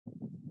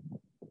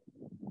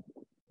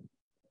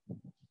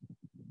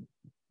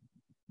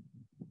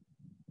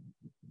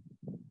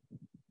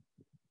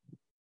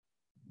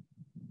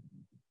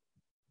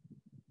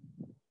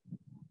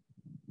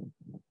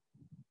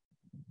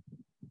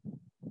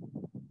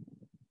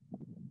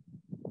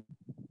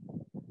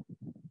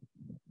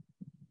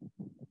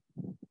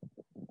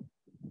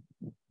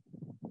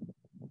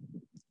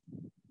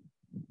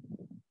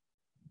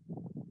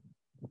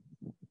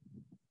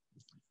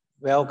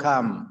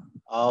Welcome,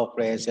 all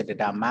praise the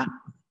Dhamma.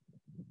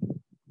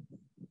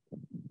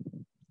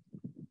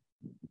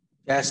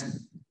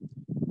 Just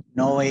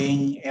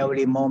knowing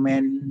every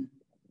moment.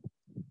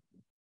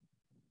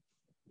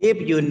 If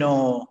you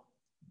know,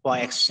 for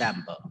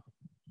example,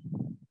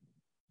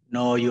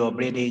 know your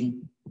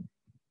breathing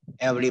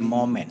every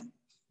moment.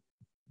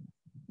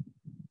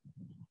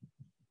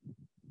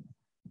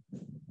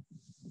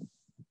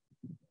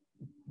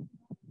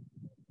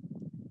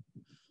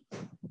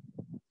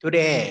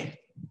 Today,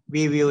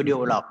 we will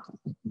develop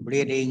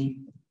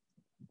breathing,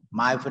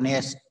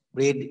 mindfulness,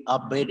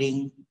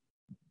 breathing,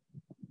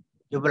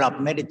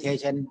 develop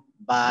meditation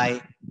by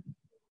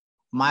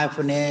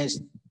mindfulness,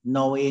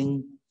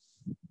 knowing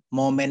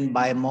moment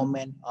by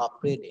moment of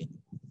breathing.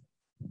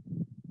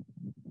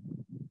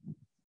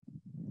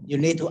 You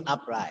need to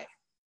upright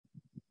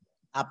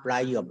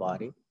your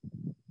body.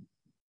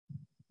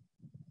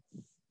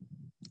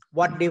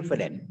 What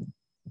different?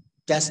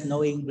 Just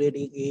knowing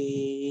breathing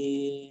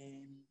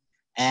in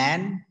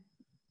and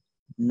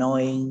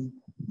knowing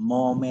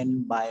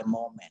moment by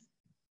moment.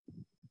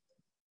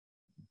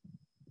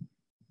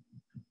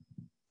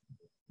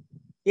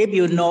 If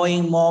you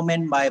knowing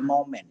moment by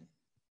moment,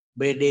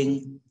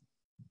 breathing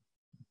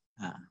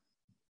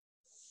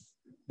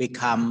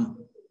become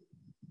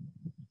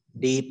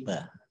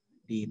deeper.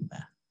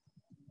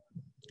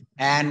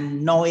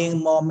 And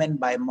knowing moment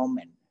by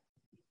moment,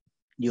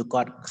 you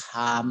got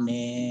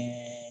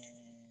calmness,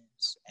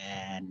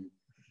 and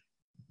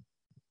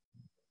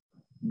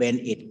when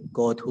it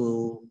go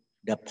to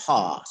the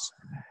pause,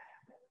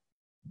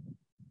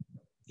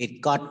 it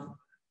got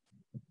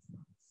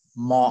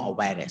more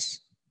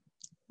awareness.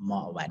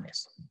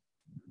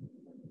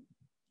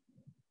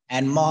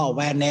 And more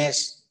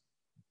awareness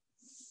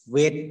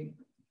with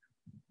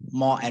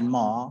more and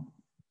more,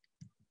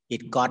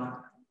 it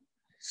got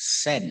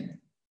sense,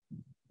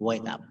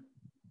 wake up.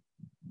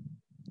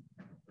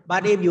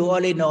 But if you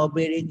only know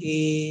breathing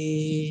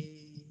in,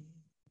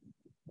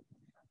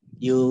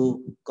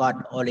 you got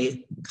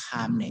only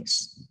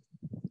calmness,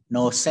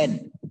 no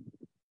sense.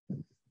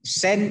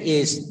 Sense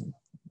is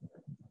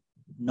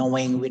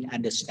knowing with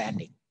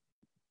understanding,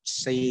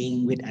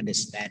 seeing with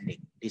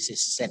understanding. This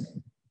is sense.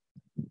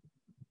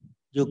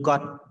 You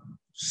got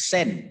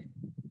sense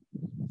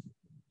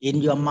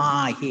in your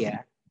mind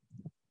here.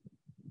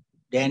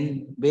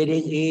 Then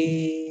breathing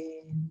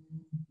in,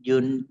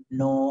 you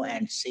know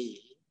and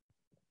see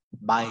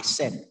by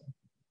sense.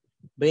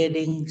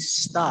 Breathing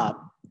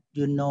stop,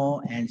 you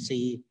know and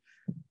see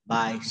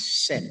by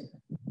sense.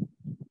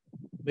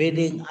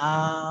 Breathing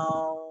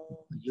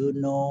out, you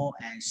know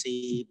and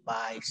see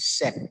by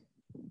sense.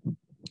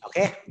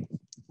 Okay?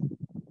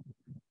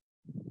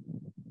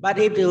 But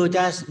if you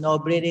just know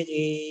breathing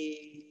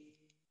in,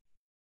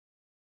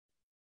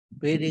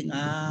 breathing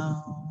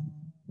out,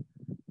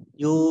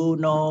 you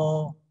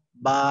know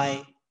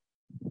by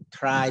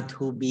try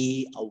to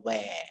be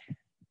aware.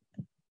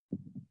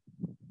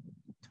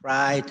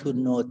 Try to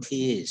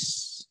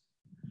notice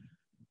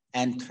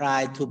and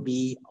try to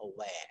be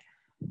aware.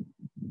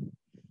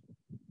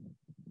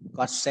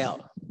 God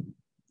self.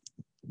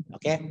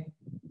 Okay?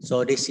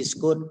 So this is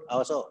good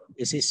also.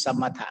 This is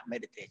samatha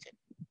meditation.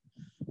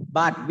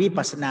 But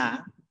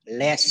vipassana,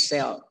 less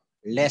self,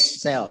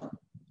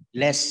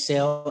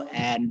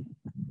 and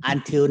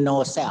until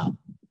no self.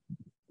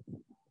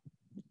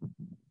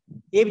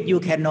 If you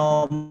can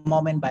know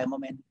moment by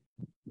moment,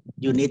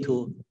 you need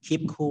to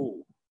keep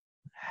cool.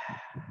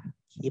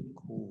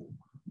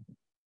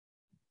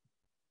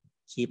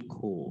 Keep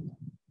cool.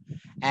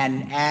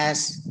 And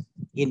as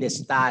in the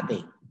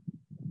starting,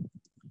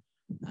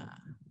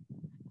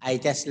 I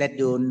just let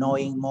you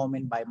knowing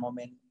moment by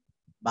moment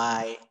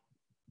by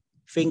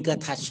finger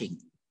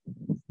touching,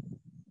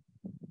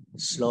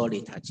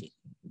 slowly touching.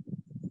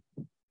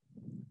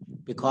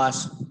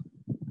 Because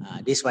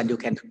this one you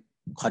can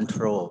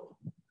control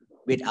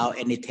without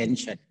any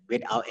tension,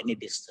 without any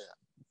disturb.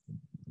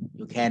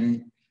 You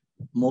can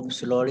move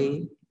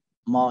slowly,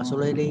 more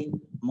slowly,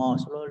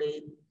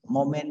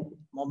 moment,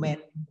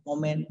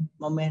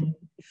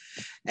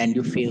 and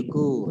you feel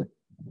good.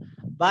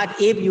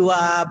 But if you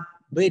are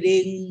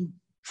breathing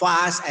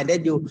fast and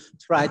then you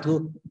try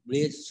to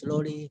breathe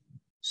slowly,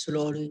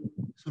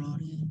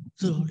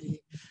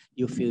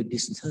 you feel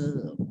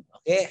disturbed.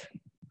 Okay?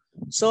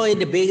 So in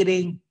the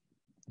beginning,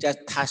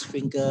 just touch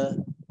finger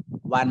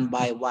one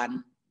by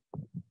one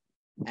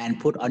and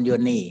put on your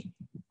knee.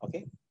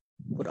 Okay?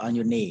 Put on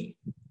your knee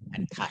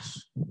and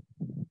touch.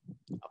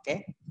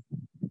 Okay?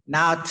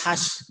 Now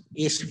touch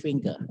each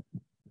finger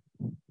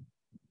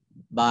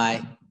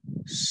by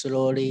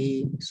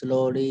slowly,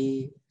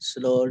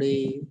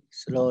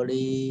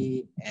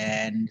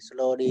 and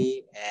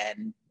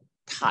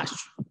touch.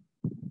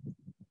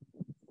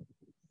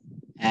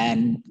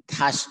 And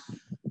touch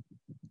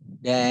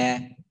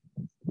there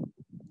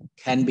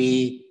can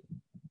be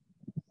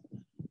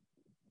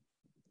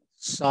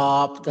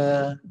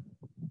softer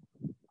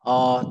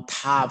or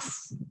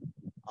tough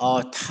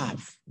or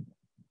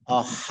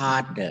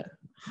harder.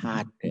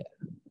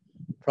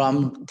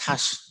 From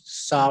touch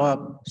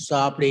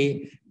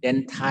softly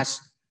Then touch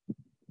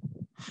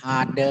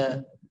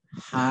harder,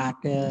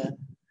 harder,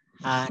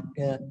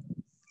 harder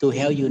to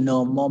help you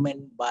know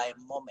moment by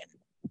moment.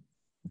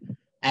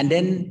 And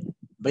then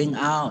bring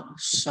out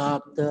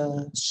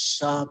softer,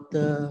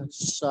 softer,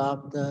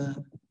 softer.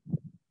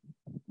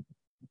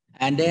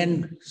 And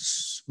then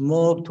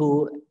move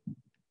to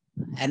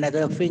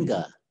another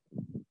finger.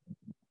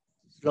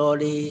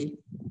 Slowly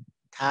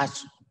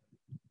touch.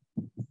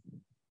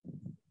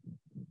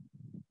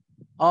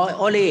 Or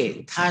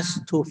only touch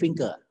 2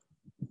 fingers.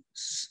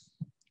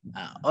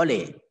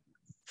 Only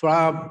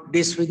from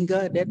this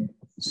finger, then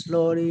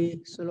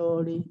slowly,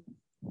 slowly.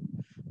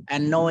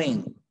 And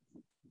knowing,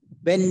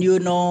 when you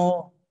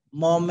know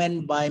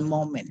moment by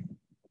moment,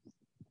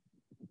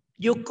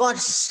 you got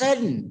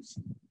sense,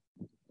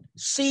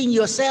 seeing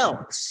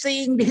yourself,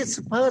 seeing this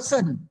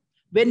person.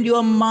 When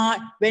your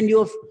mind, when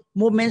your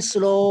movement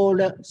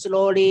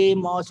slowly,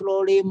 more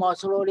slowly, more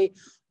slowly,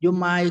 you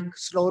might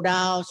slow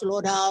down,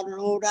 slow down,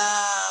 slow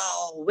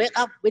down. Wake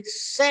up with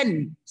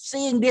sense,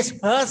 seeing this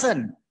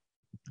person.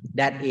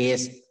 That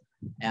is,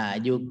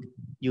 you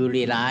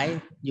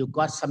realize you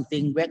got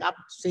something. Wake up,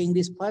 seeing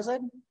this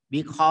person.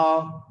 We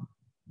call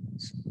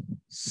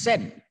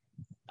sense.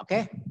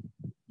 Okay.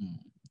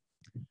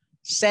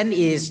 Sense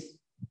is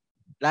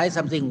like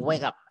something.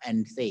 Wake up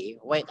and see.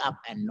 Wake up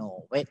and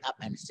know. Wake up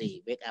and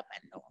see. Wake up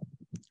and know.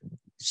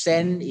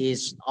 Sense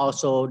is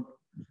also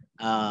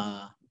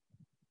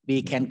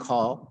we can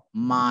call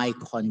mind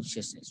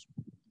consciousness.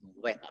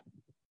 Wake up.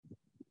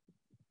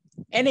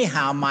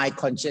 Anyhow, mind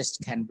consciousness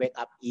can wake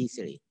up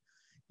easily.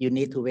 You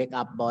need to wake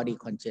up body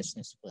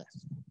consciousness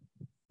first.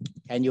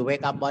 Can you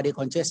wake up body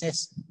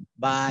consciousness?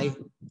 By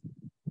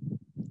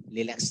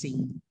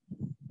relaxing.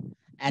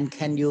 And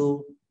can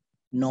you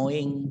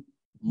knowing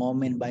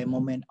moment by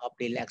moment of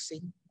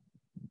relaxing?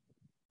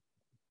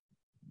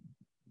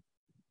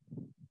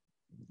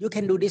 You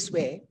can do this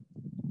way.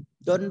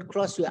 Don't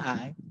close your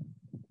eye.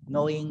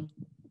 Knowing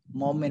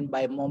moment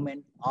by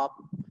moment of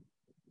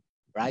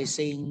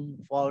rising,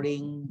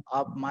 falling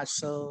of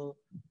muscle,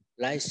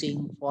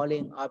 rising,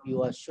 falling of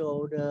your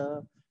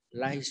shoulder,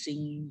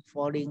 rising,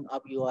 falling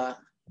of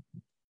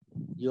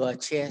your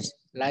chest,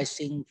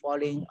 rising,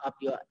 falling of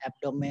your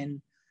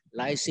abdomen,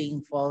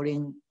 rising,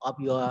 falling of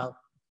your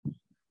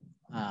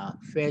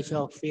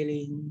facial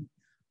feeling,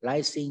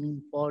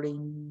 rising,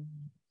 falling.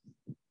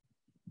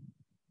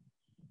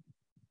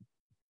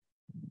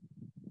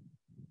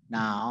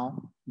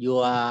 Now you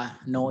are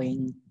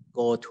knowing,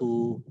 go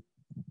to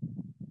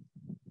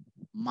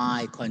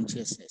mind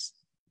consciousness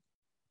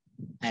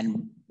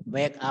and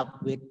wake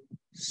up with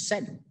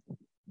sense.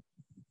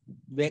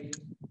 Wake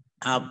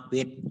up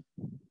with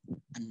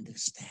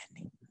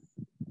understanding.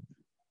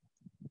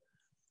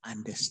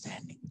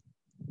 Understanding.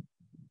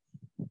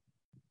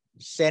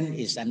 Sense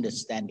is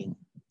understanding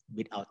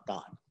without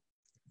thought.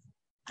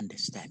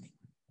 Understanding.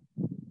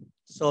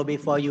 So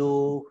before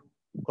you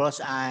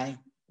close eye,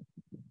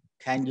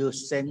 can you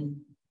sense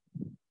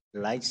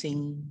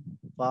rising,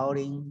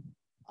 falling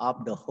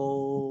of the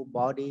whole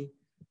body,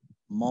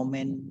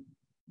 moment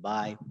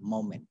by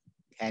moment?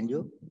 Can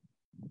you?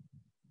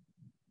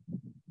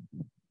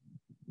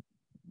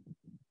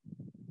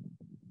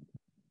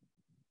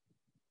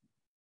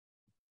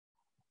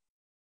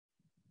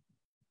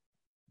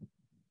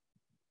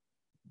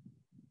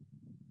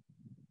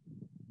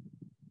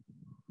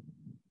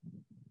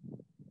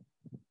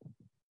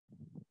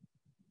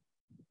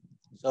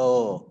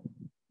 So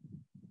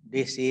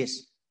this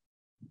is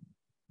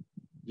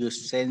you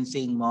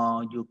sensing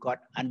more, you got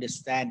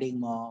understanding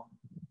more,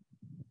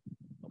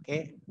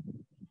 okay?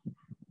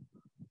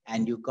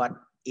 And you got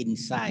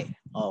insight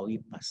or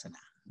vipassana.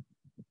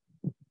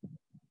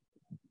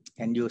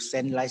 Can you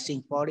sense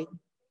rising, falling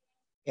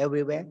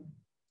everywhere?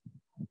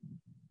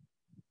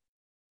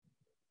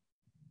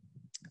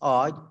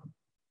 Or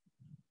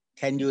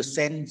can you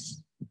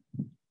sense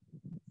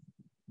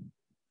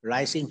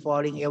rising,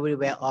 falling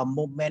everywhere or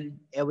movement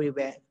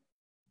everywhere?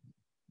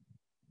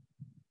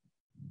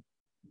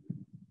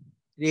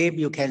 If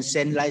you can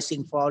sense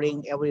rising,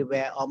 falling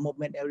everywhere or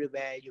movement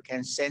everywhere, you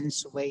can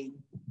sense swaying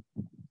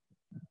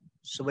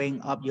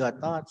of your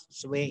thoughts,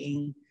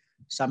 swaying,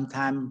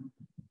 sometimes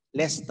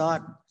less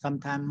thought,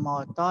 sometimes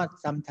more thought,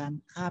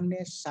 sometimes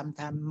calmness,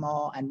 sometimes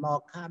more and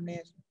more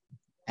calmness.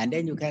 And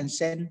then you can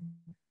sense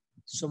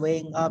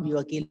swaying of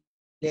your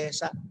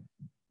kilesa.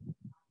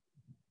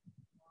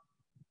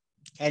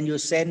 Can you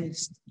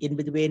sense in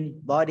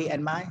between body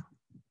and mind?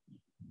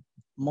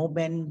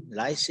 Movement,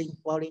 rising,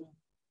 falling,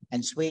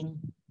 and swing.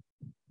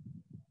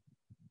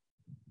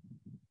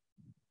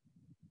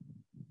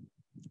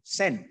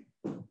 Sense.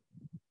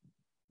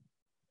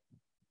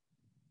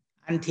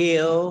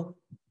 Until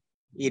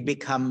it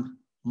becomes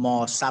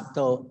more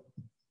subtle.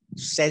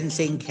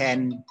 Sensing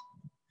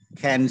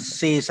can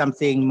see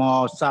something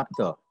more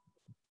subtle.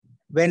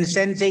 When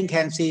sensing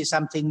can see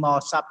something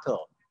more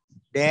subtle,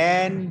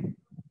 then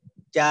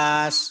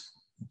just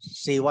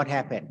see what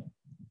happened.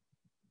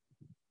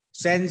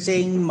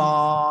 Sensing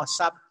more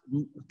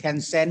can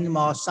sense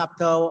more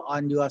subtle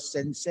on your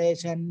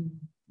sensation,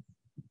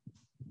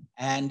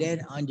 And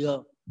then on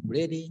your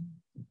breathing,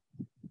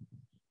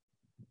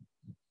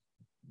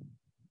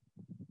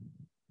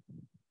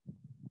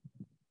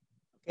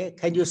 okay,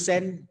 can you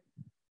send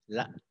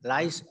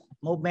light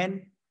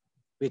movement?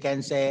 We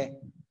can say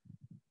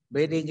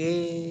breathing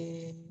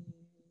in.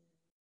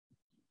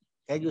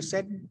 Can you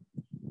send?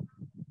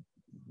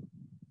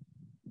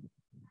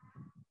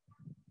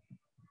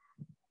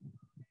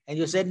 Can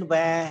you send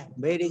where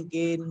breathing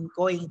in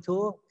going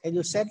to? Can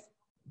you send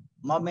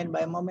moment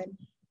by moment?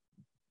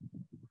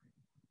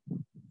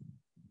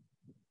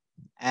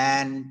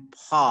 And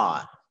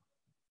pause.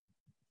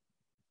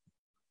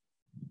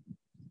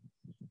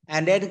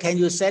 And then can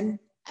you send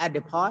at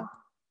the pause?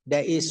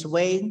 There is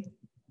swaying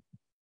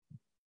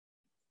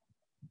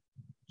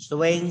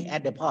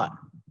at the pause.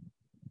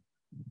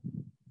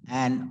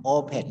 And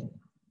open.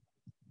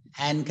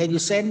 And can you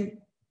send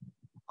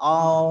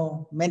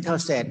all mental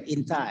state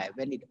inside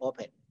when it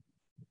open?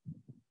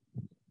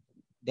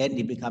 Then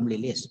it become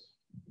release.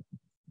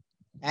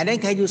 And then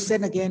can you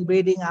send again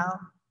breathing out?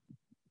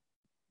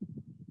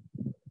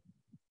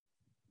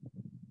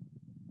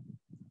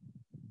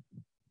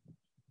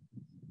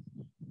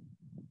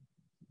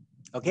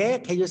 Okay,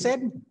 can you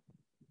send?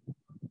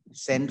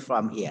 Send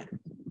from here.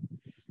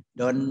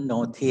 Don't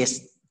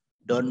notice,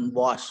 don't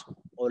watch,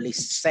 only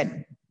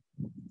send.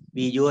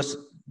 We use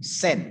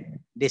send.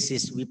 This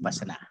is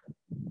vipassana.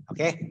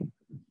 Okay?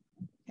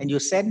 And you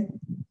send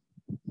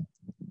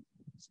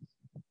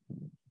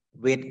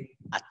with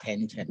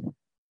attention.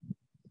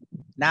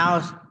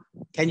 Now,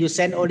 can you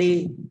send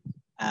only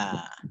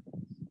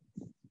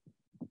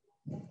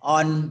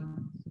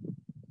on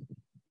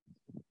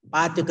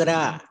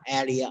particular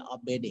area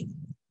of breathing?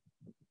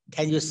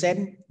 Can you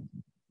send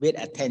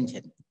with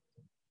attention?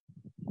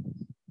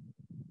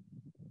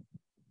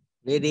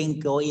 Breathing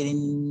go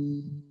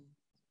in.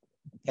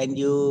 Can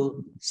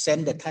you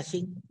send the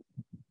touching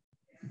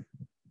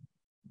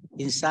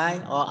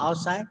inside or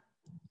outside?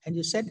 Can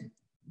you send?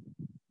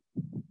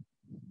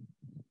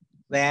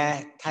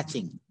 Where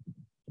touching?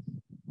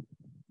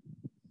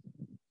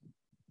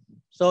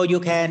 So you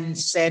can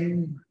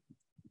send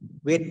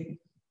with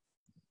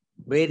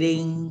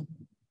breathing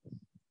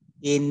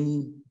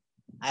in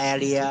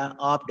area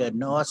of the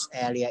nose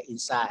area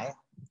inside.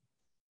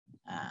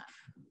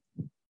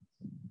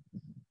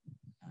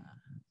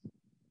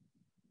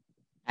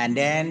 And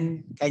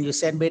then can you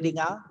send breathing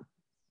out?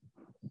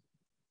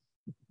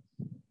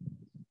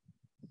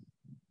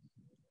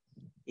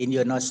 In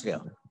your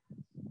nostril.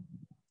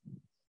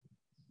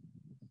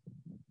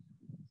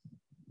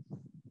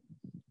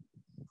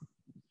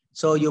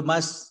 So you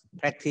must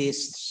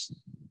practice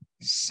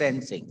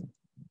sensing.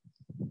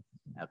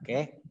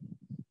 Okay.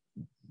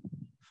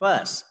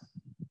 First,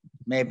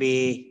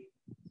 maybe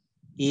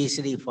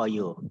easily for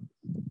you.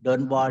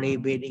 Don't worry,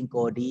 breathing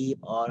go deep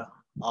or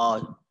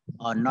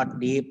not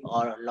deep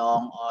or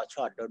long or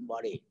short. Don't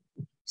worry.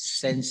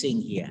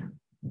 Sensing here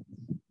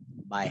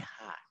by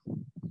heart,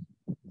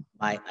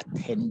 by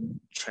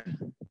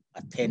attention,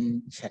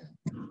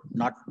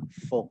 not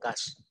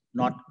focus,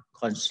 not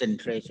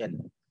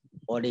concentration,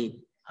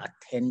 only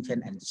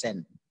attention and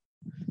sense.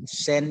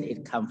 Sense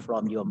it come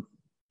from your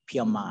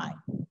pure mind.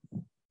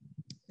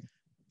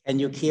 Can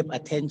you keep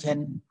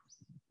attention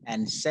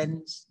and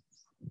sense?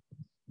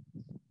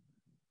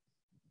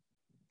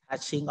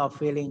 Touching or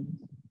feeling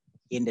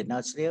in the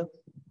nostril?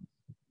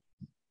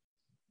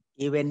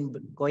 Even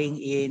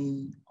going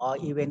in or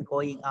even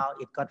going out,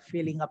 it got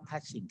feeling of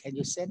touching. Can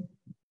you sense?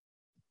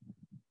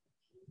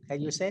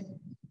 Can you sense?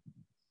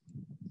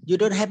 You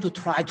don't have to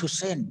try to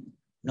sense.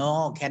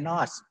 No,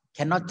 cannot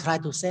try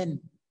to sense.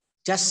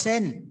 Just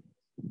sense.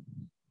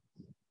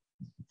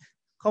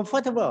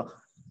 Comfortable.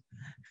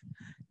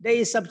 There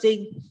is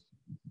something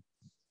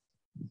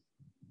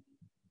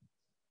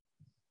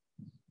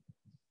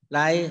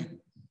like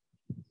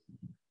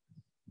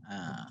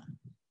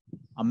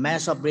a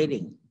mass of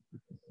breathing.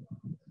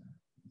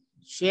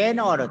 Change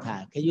all the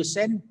time. Can you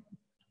sense?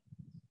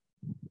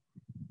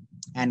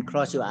 And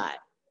close your eye.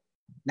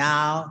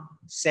 Now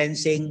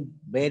sensing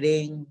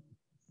breathing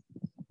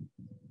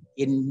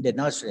in the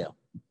nostril.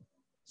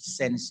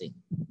 Sensing.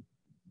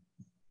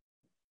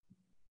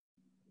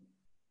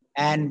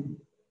 And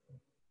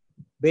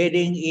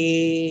breathing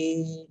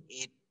in,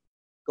 it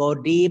go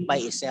deep by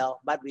itself,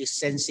 but we're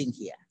sensing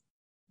here.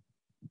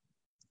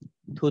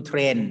 To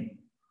train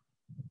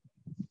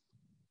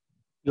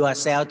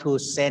yourself to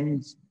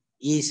sense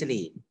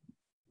easily.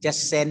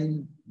 Just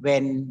sense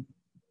when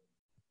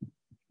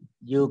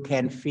you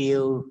can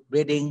feel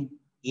breathing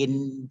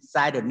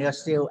inside the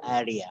nostril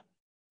area.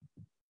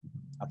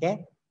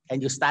 Okay?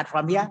 Can you start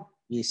from here?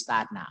 We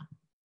start now.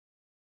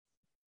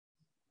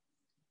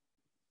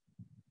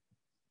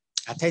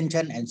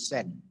 Attention and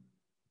sense.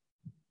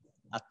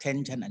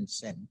 Attention and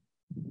sense.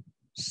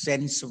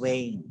 Sense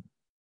swaying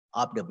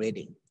of the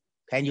breathing.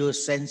 Can you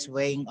sense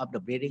swaying of the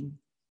breathing?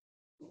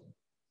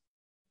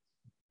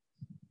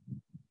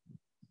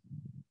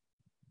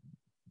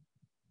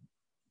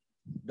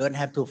 Don't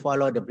have to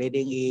follow the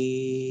breathing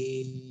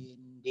in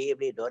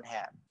deeply. Don't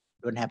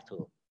have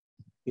to.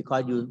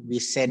 because we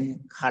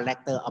send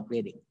character of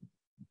breathing.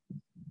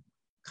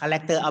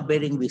 Character of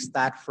breathing we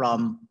start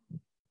from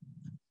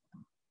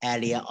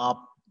area of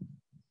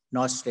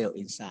nostril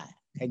inside.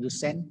 Can you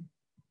send?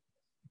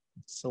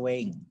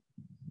 Swaying.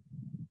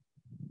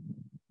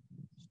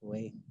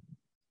 Swaying.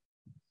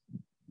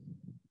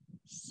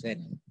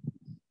 Send.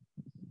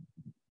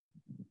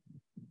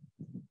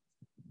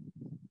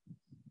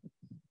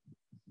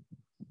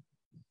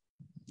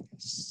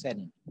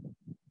 Send.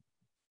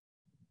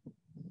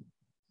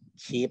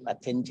 Keep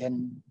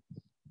attention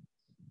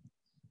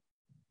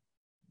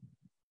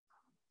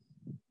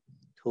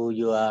to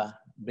your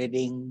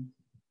breathing,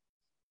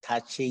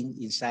 touching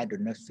inside the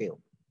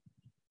nostril.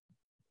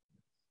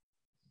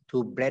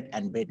 To breath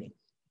and breathing.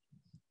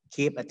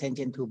 Keep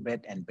attention to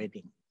breath and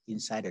breathing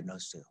inside the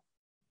nostril.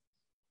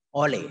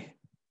 Only.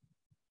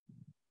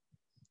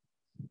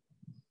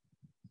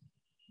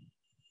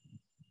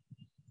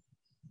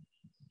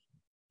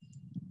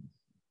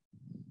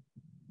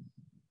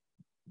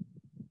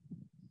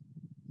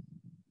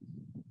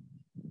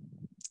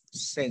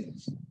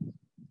 Sense.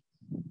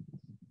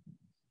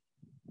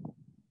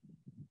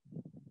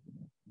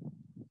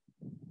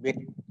 With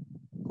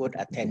good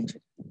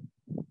attention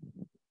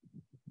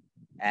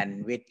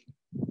and with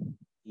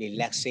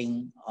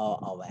relaxing or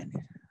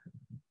awareness.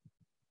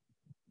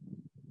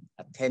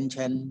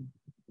 Attention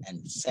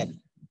and sense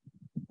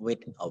with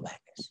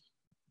awareness.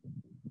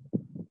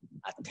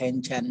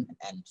 Attention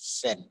and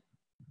sense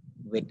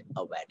with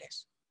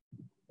awareness.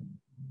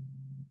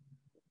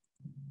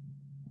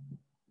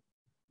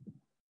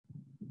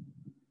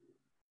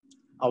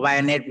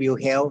 Awareness will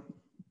help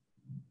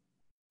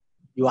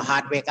your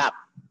heart wake up.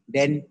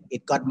 Then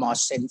it got more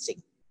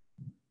sensing.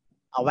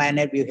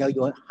 Awareness will help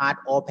your heart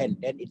open.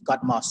 Then it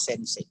got more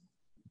sensing.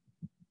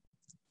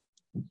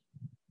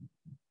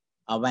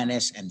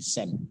 Awareness and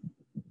sense.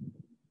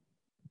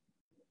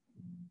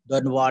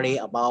 Don't worry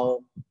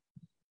about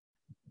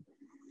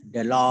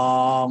the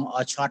long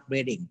or short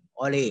breathing.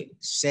 Only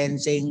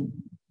sensing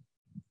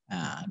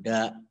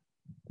the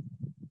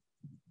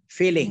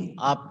feeling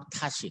of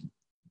touching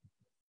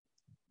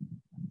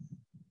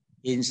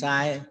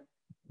inside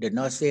the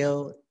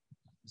nostril,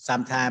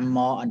 sometimes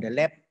more on the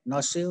left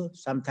nostril,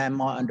 sometimes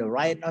more on the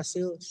right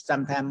nostril,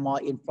 sometimes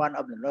more in front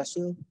of the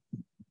nostril.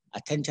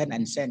 Attention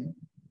and sense.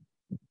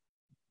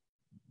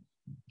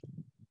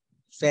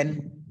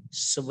 Sense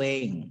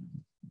swaying.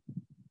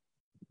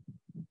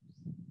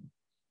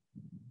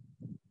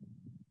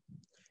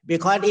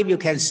 Because if you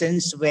can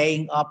sense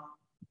swaying of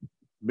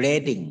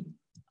breathing,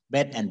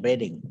 breath and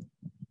breathing,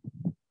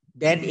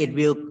 then it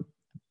will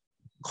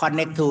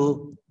connect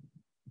to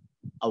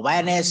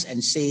awareness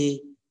and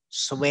see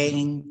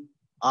swaying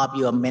of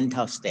your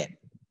mental state.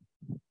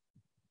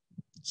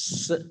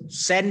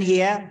 Send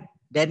here,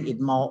 then it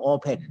more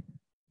open.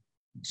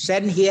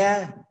 Send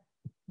here,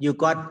 you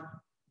got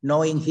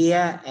knowing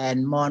here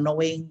and more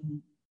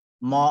knowing,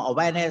 more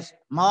awareness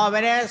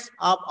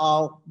of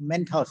our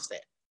mental state.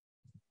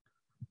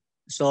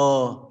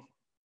 So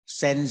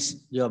sense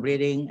your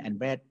breathing and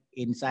breath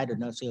inside the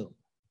nostril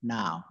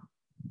now.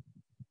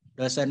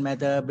 Doesn't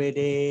matter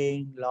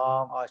breathing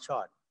long or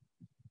short.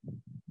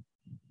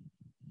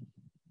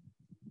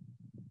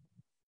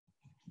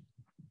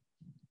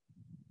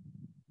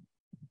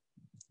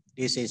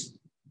 This is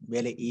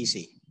very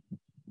easy.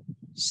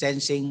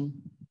 Sensing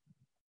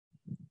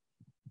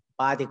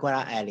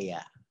particular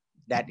area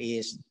that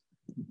is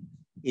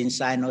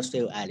inside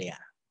nostril area.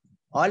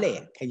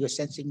 Only, can you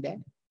sensing that?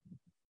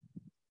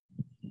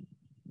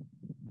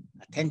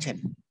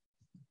 Attention.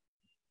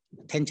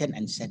 Attention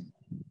and sense.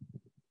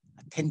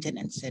 Attention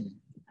and sense.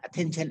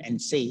 Attention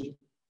and see.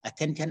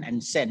 Attention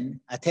and sense.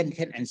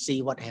 Attention and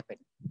see what happened.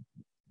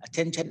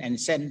 Attention and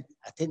sense.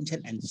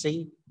 Attention and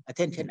see.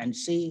 Attention and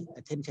see.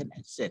 Attention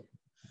and sense.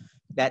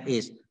 That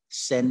is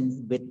sense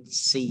with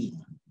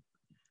seeing.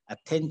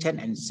 Attention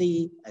and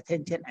see.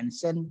 Attention and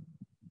sense.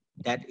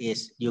 That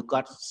is you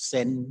got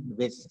sense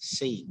with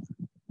seeing.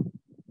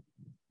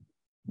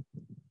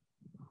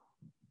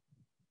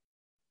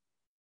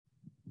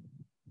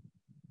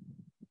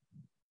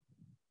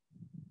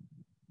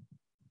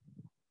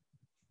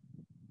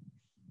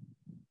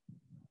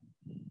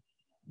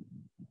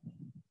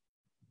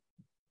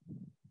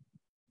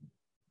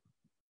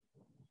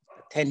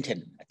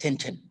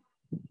 Attention,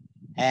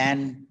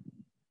 and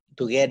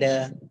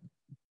together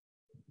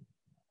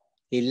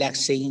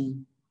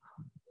relaxing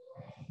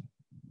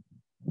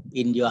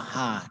in your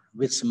heart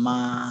with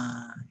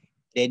smile.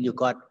 Then you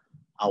got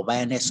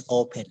awareness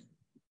open.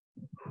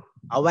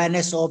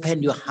 Awareness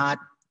open, your heart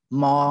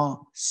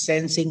more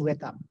sensing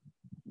wake up.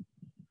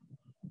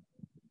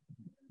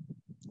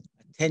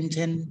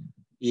 Attention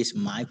is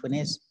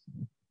mindfulness.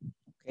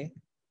 Okay,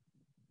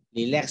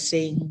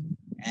 relaxing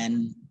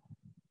and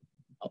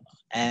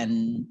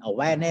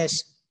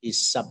awareness is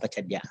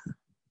sampajanya.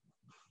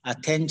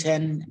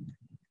 Attention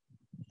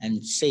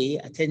and see,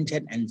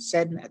 attention and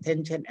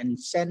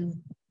sense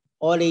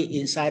only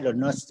inside the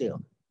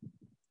nostril.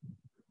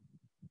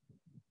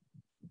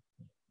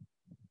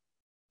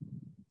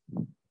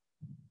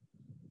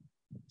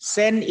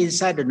 Sense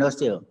inside the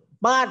nostril.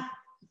 But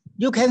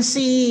you can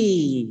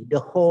see the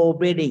whole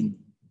breathing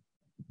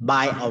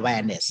by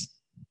awareness.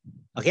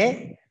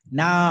 Okay?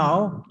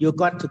 Now you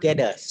got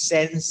together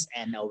sense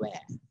and aware.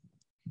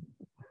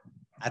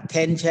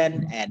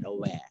 Attention and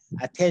aware.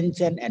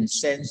 Attention and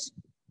sense.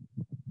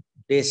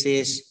 This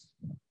is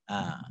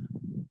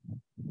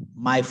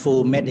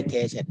mindful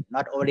meditation.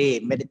 Not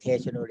only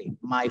meditation only,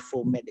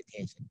 mindful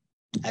meditation.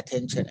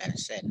 Attention and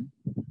sense.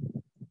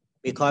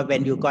 Because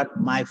when you got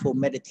mindful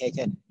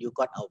meditation, you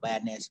got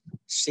awareness,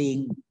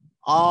 seeing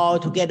all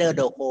together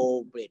the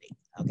whole breathing.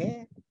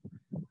 Okay?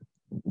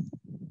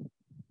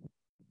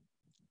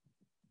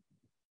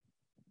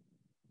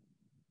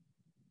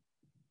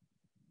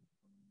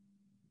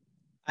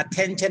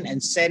 Attention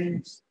and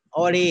sense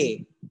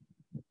only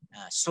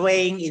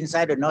swaying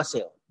inside the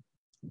nostril.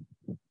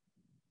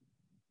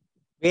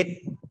 With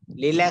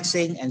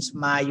relaxing and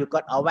smile, you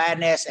got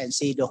awareness and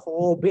see the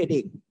whole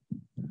breathing.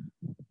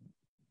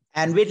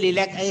 And with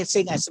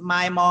relaxing and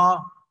smile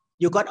more,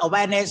 you got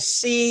awareness,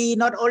 see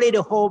not only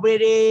the whole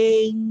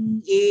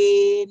breathing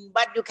in,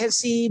 but you can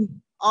see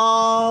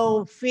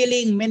all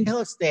feeling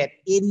mental state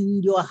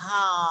in your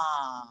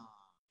heart.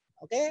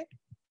 Okay?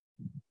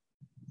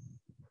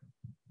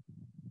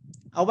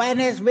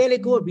 Awareness very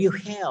good. Will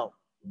help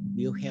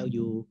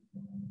you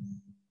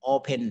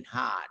open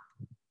heart.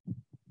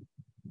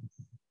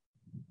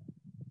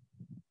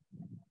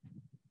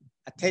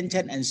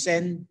 Attention and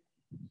sense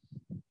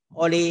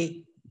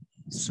only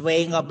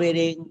swaying or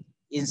breathing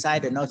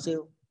inside the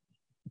nostril,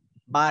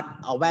 but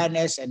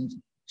awareness and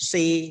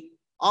see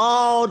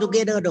all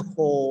together the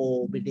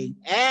whole breathing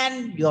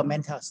and your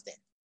mental state.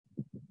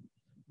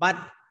 But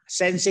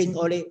sensing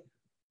only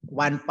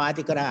one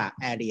particular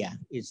area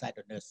inside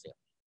the nostril.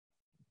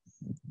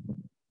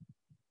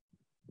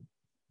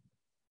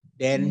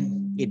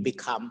 Then it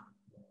becomes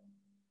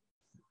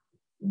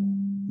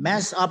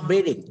mass of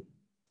breathing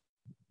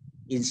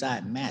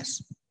inside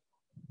mass.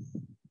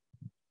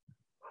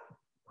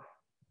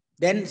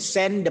 Then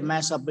send the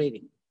mass of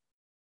breathing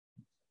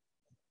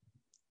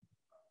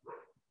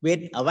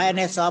with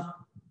awareness of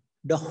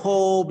the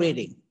whole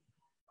breathing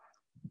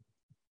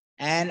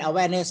and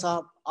awareness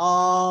of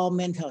all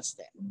mental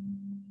state.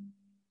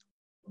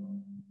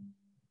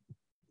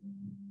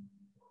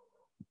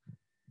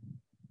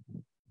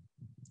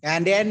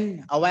 And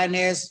then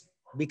awareness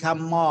become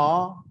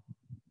more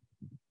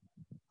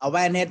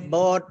awareness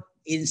both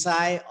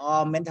inside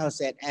or mental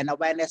state and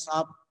awareness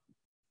of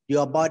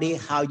your body,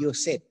 how you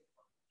sit.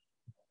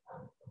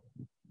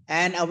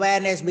 And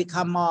awareness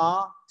become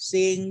more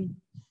seeing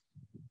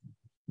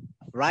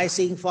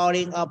rising,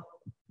 falling up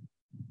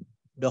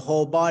the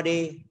whole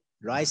body,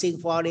 rising,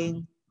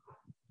 falling,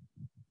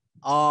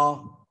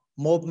 or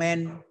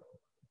movement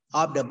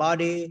of the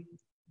body,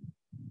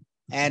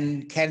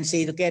 and can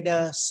see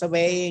together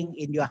swaying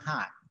in your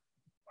heart.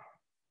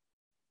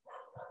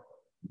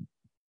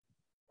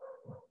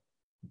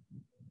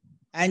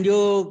 And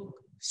you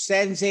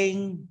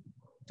sensing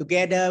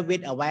together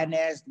with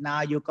awareness,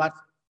 now you got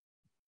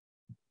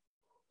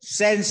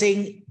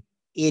sensing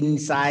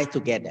inside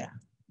together.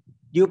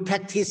 You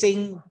practice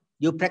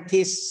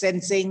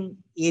sensing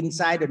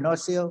inside the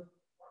nostril,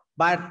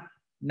 but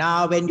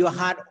now when your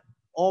heart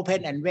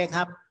open and wake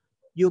up,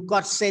 you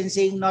got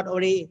sensing not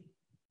only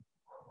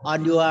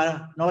on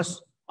your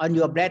nose, on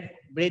your breath,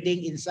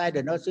 breathing inside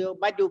the nostril,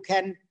 but you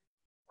can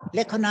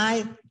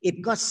recognize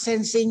it got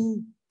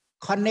sensing,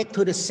 connect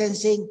to the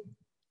sensing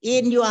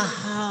in your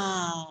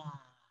heart.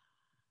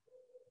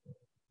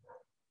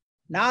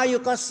 Now you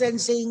got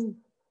sensing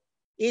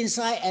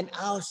inside and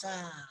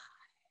outside.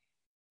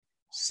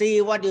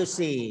 See what you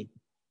see.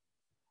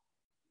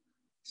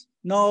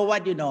 Know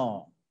what you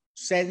know.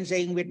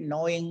 Sensing with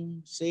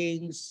knowing,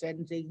 seeing,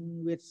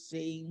 sensing with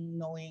seeing,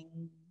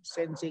 knowing,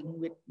 sensing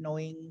with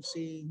knowing,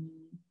 seeing.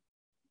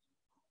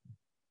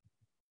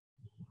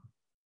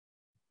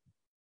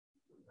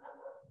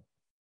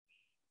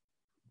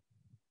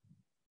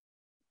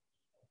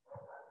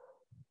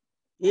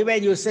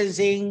 Even you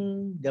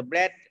sensing the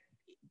breath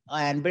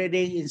and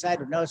breathing inside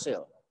the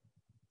nostril.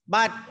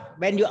 But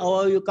when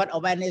you got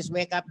awareness,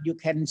 wake up, you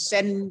can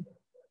send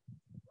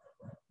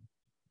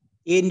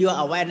in your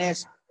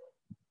awareness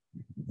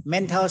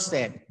mental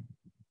state,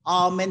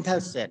 all mental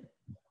state,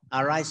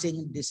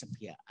 arising,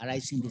 disappear,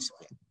 arising,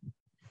 disappear.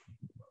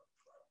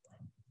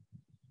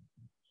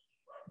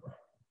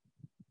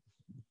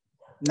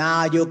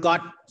 Now you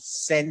got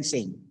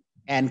sensing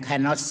and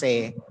cannot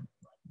say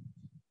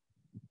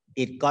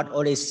it got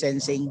only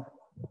sensing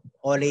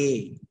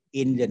only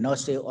in the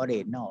nostril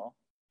only. No,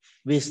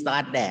 we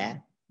start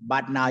there,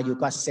 but now you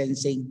got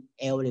sensing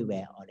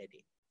everywhere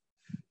already.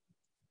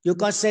 You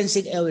got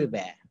sensing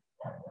everywhere.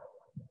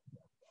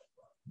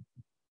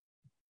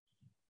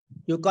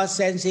 You got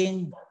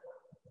sensing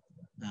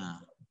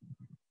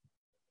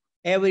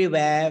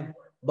everywhere,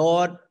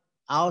 both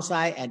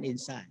outside and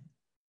inside.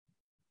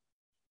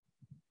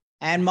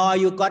 And more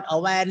you got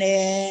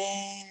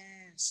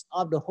awareness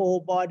of the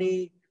whole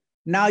body.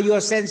 Now your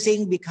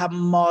sensing become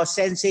more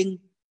sensing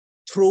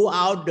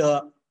throughout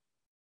the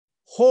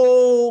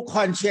whole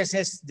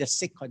consciousness, the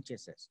six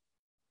consciousness.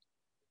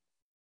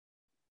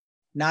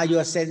 Now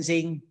your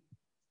sensing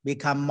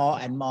become more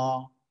and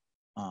more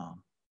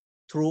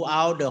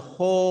throughout the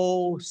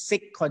whole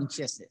six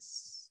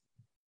consciousness.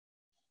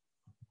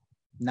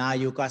 Now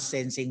you got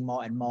sensing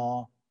more and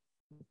more.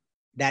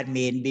 That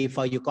means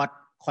before you got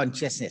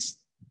consciousness,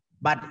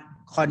 but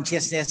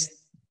consciousness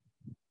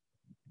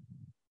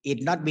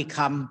it not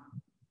become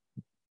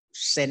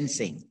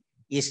sensing.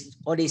 It's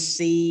only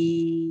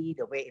see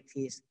the way it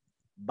is,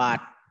 but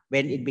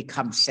when it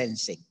becomes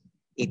sensing,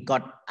 it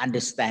got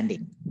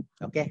understanding.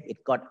 Okay,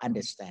 it got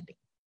understanding.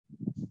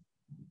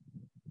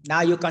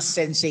 Now you got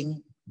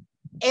sensing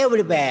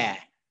everywhere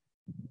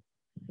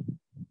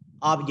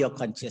of your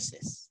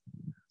consciousness.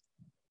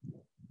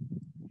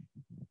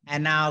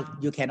 And now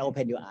you can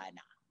open your eye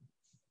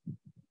now.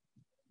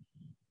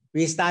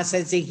 We start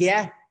sensing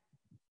here,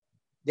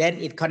 then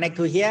it connect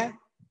to here,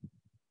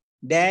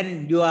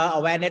 then your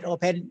awareness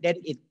open, then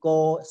it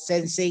go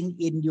sensing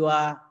in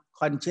your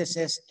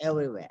consciousness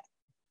everywhere.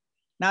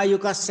 Now you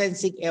got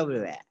sensing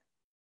everywhere.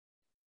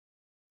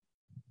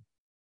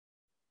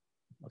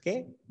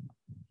 Okay?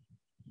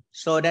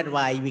 So that's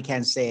why we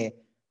can say,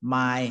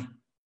 my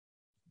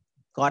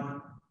got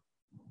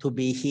to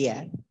be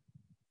here,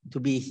 to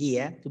be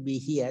here, to be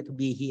here, to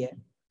be here.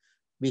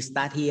 We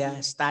start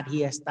here, start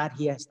here, start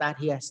here, start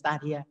here,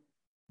 start here.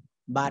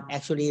 But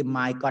actually,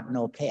 my got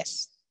no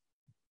place.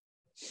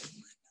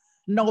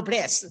 No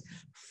place.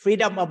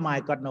 Freedom of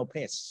mind got no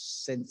place.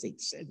 Sensing,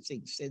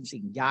 sensing,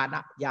 sensing.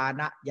 Jhana,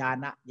 jhana,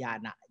 jhana,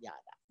 jhana,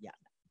 jhana,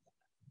 jhana.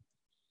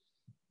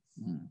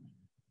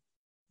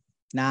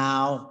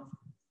 Now,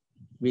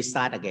 we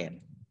start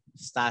again.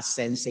 Start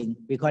sensing,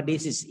 because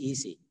this is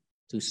easy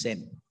to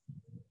send.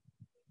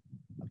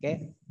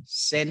 Okay?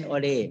 Send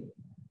only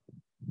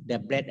the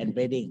breath and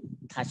breathing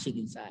touching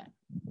inside.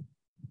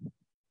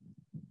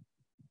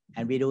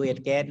 And we do it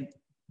again.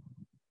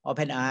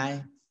 Open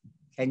eye.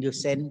 Can you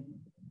send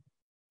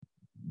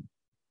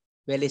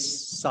very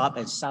soft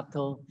and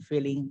subtle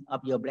feeling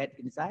of your breath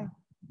inside?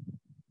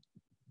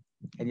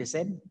 Can you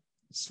send?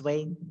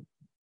 Swing.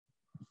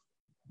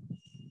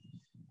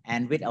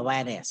 And with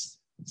awareness,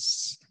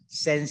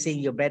 sensing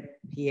your breath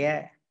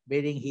here,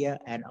 breathing here,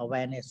 and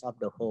awareness of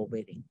the whole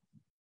breathing.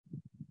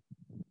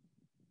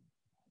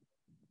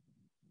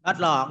 Not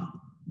long.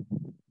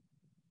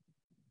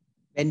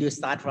 Then you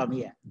start from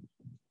here.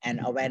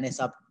 And awareness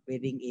of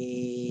breathing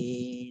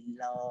in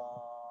long.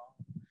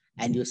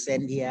 And you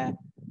send here,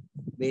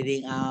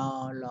 breathing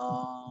out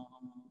long.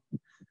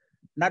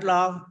 Not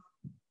long.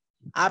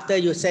 After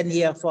you send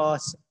here for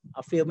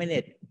a few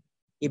minutes,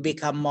 it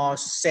becomes more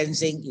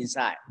sensing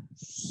inside.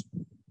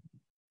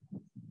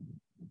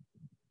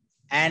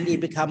 And it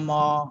becomes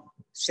more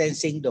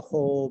sensing the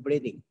whole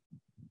breathing.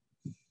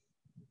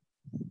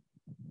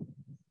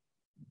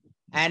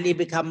 And it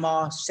becomes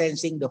more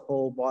sensing the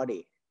whole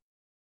body.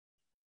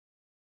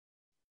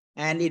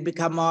 And it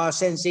becomes more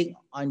sensing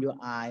on your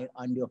eye,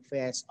 on your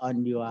face,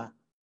 on your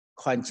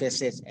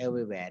consciousness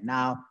everywhere.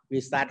 Now we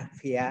start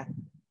here,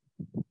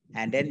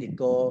 and then it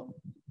go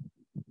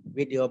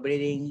with your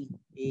breathing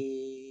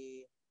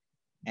in,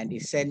 and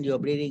it send your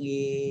breathing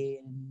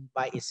in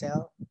by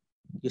itself.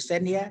 You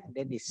send here,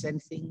 then it's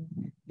sensing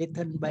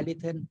little by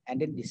little, and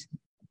then this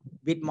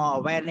with more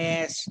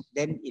awareness,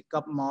 then it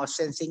got more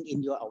sensing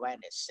in your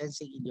awareness,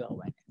 sensing in your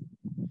awareness.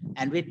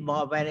 And with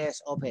more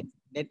awareness open,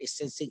 then it's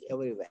sensing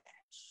everywhere.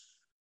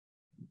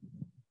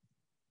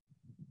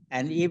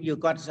 And if you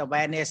got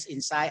awareness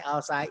inside,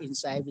 outside,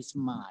 inside with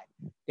mind,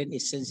 then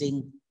it's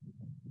sensing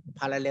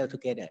parallel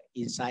together,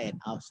 inside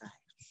and outside.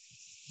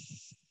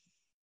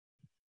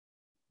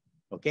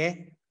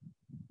 Okay?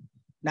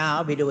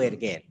 Now we do it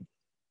again.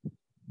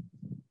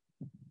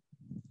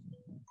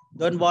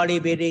 Don't worry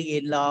breathing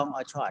in long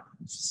or short,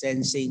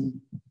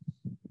 sensing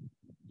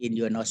in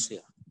your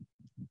nostril.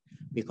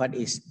 Because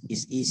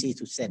it's easy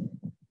to sense,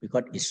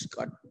 because it's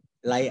got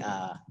like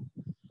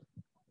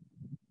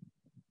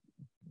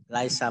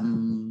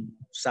some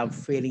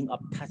feeling of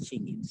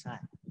touching inside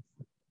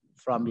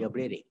from your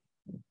breathing.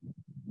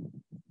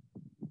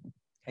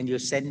 Can you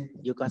sense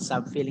you got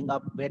some feeling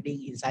of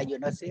breathing inside your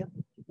nostril?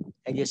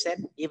 Can you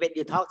sense? Even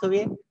you talk to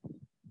me?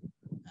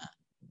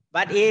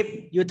 But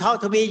if you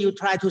talk to me, you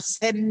try to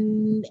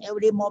sense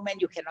every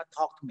moment, you cannot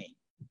talk to me.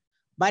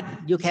 But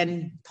you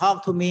can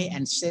talk to me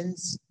and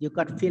sense you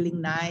got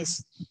feeling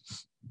nice,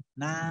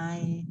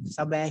 nice,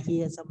 somewhere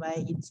here, somewhere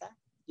inside.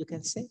 You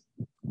can say,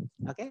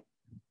 okay?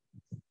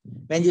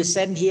 When you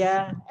send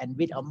here and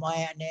with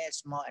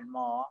awareness more and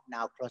more,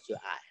 now close your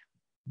eye.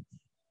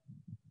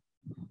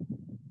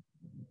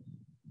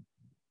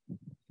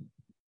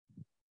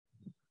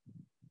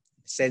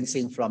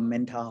 Sensing from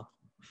mental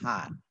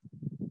heart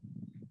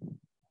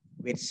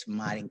with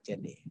smiling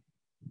gently.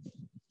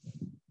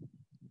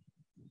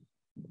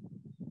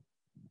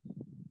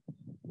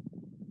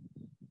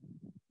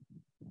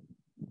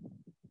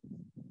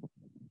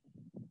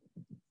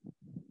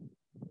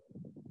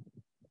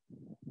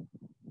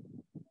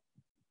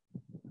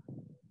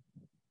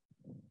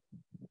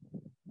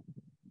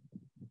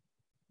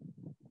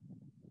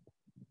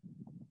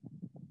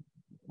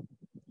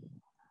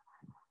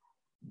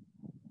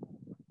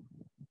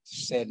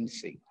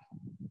 sensing.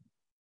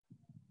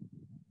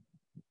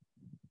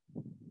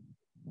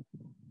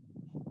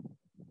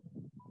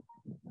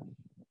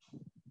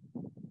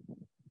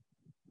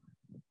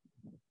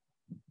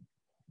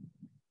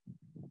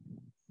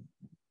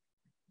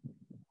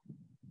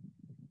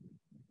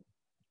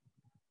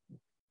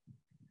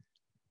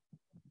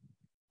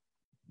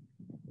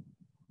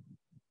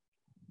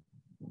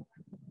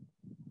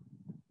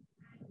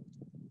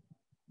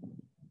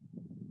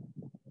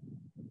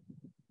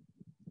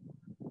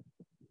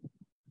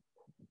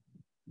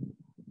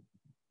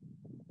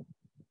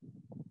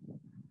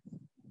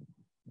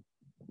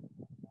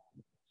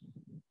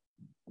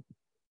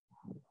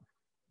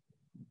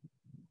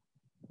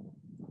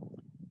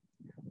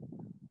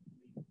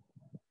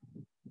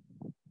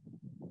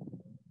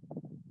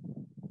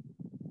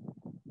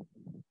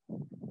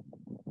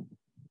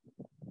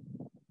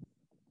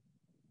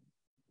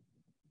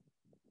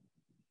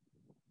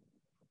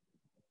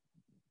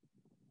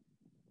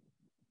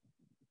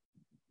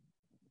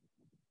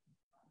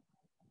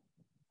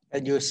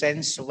 Can you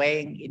sense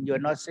swaying in your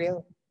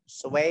nostril?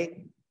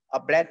 Swaying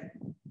of breath?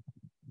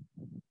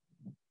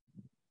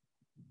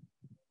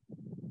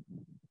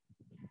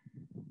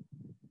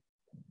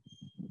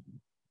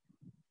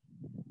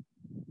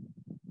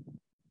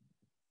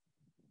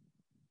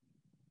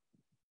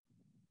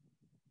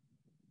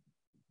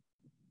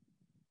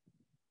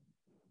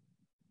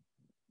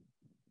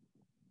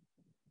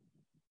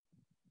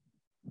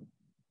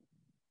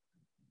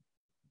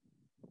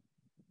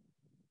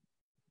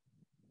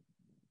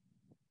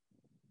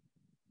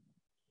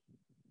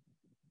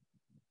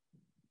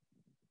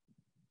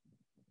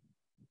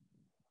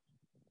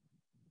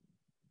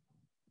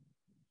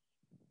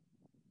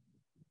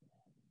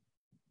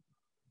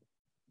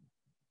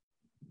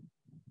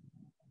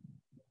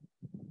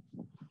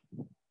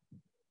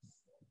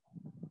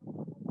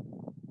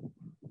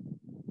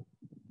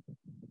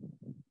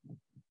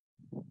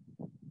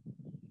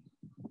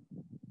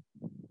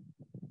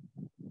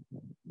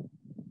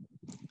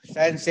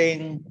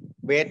 Sensing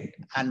with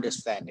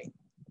understanding.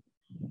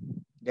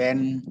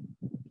 Then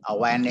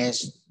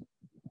awareness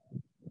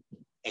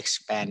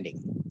expanding.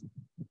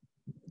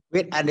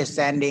 With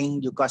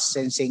understanding, you got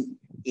sensing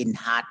in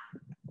heart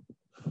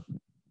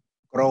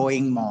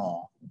growing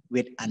more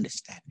with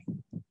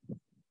understanding.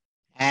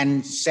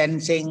 And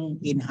sensing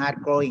in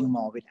heart growing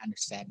more with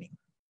understanding.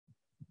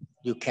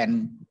 You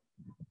can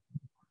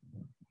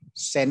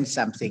sense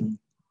something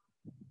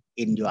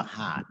in your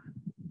heart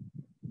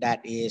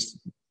that is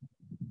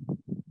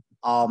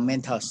all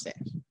mental state,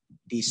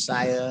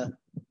 desire,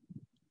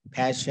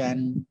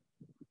 passion,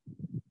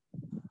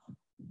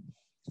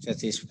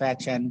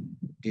 satisfaction,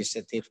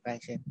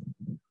 dissatisfaction.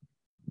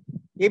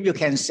 If you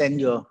can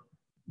sense your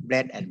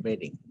breath and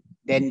breathing,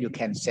 then you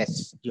can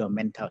sense your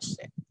mental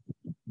state.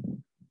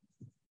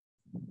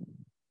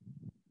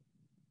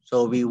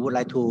 So we would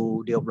like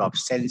to develop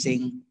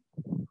sensing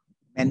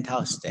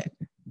mental state.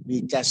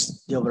 We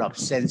just develop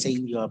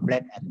sensing your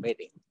breath and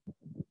breathing.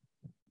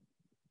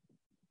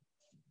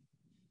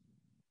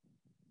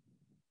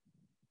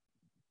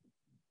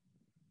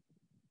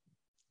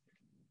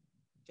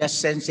 Just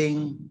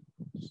sensing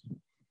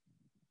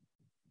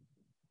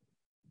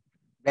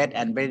breath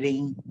and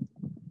breathing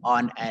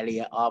on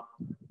area of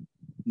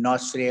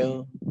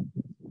nostril,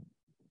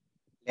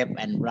 left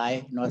and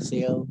right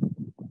nostril,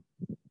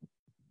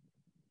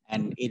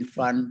 and in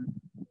front,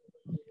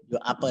 your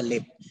upper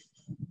lip,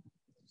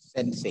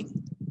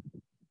 sensing.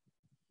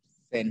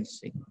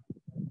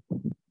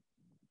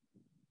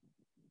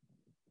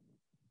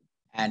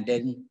 And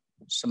then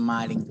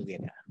smiling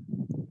together,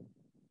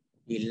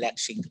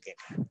 relaxing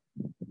together.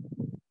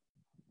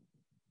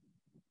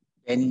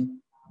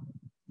 Then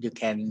you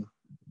can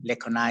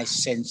recognize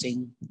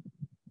sensing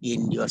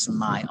in your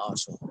smile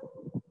also.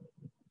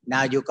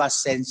 Now you got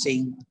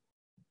sensing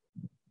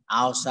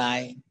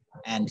outside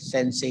and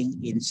sensing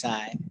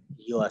inside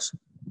your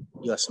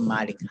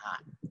smiling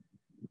heart.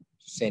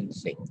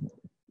 Sensing.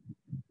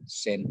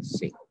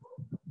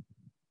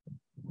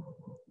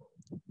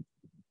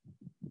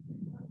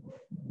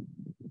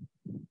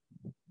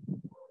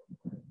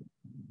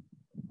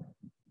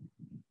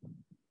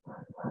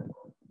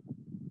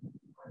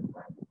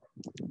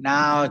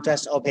 Now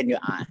just open your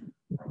eye.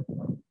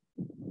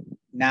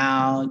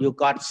 Now you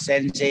got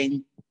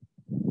sensing.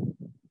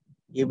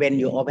 Even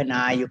you open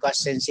eye, you got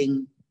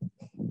sensing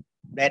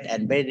breath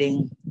and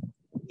breathing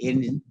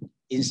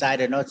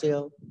inside the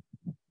nostril.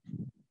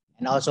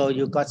 And also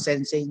you got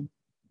sensing,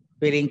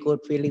 feeling good,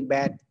 feeling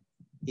bad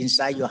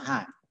inside your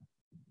heart.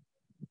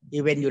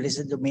 Even you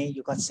listen to me,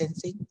 you got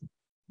sensing.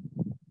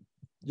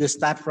 You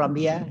start from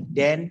here,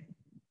 then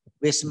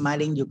with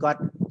smiling, you got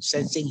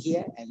sensing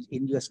here and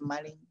in your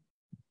smiling.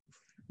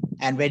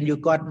 And when you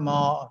got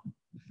more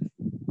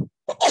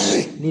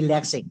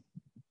relaxing,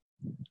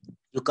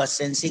 you got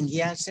sensing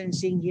here,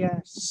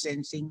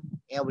 sensing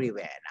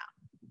everywhere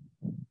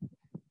now.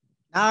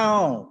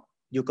 Now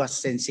you got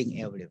sensing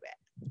everywhere.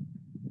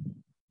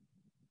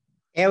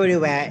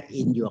 Everywhere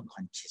in your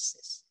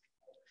consciousness.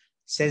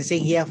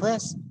 Sensing here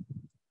first,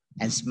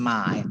 and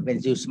smile. When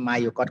you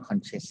smile, you got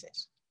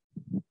consciousness.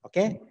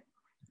 Okay?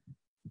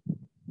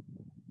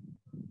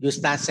 You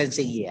start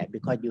sensing here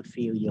because you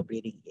feel your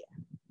breathing here.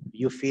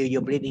 You feel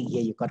your breathing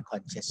here, you got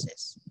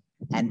consciousness.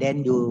 And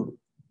then you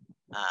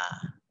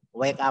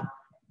wake up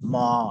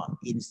more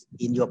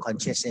in your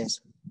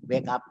consciousness.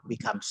 Wake up,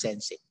 become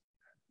sensing.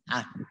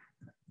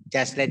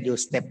 Just let you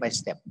step by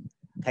step.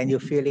 Can you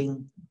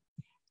feeling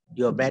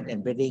your breath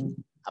and breathing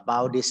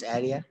about this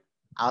area,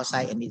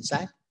 outside and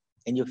inside?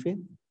 Can you feel?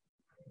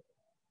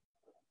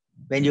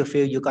 When you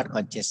feel, you got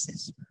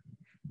consciousness.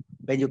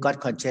 When you got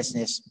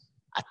consciousness,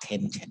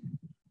 attention.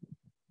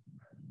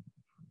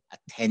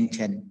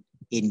 Attention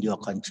in your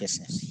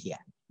consciousness here.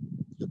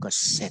 You got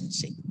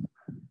sensing.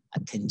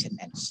 Attention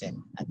and sense.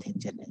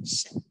 Attention and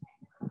sense.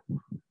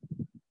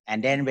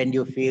 And then when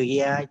you feel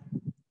here,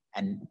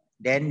 and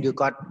then you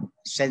got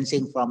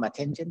sensing from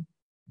attention.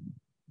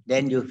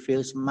 Then you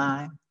feel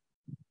smile.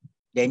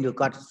 Then you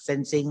got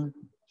sensing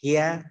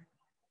here,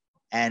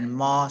 and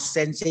more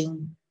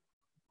sensing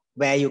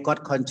where you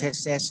got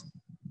consciousness.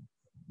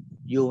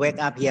 You wake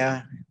up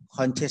here,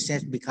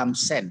 consciousness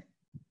becomes sense.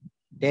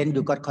 Then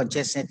you got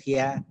consciousness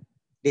here.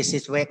 This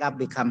is wake up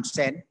becomes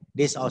sense.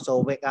 This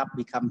also wake up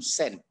becomes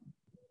sense.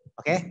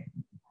 Okay?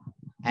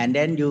 And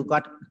then you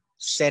got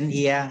sense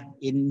here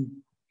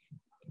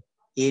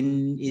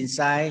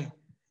inside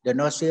the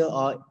nostril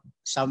or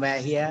somewhere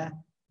here,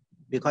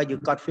 because you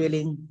got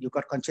feeling, you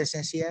got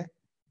consciousness here,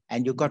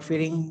 and you got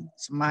feeling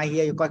smile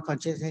here, you got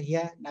consciousness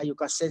here. Now you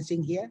got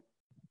sensing here,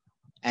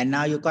 and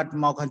now you got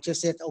more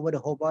consciousness over the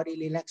whole body,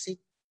 relaxing.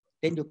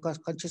 Then you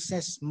got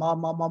consciousness more.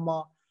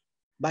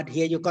 But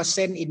here you got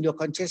sense in your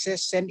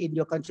consciousness, sense in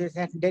your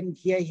consciousness. Then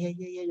here,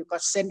 you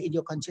got sense in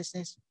your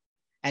consciousness.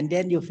 And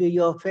then you feel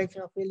your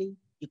facial feeling.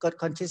 You got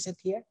consciousness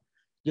here.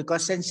 You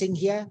got sensing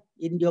here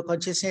in your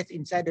consciousness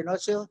inside the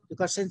nostril. You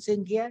got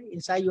sensing here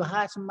inside your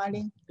heart,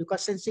 smiling. You got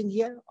sensing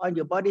here on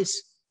your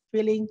body's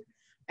feeling.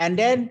 And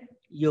then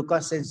you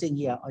got sensing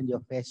here on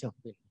your facial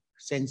feeling.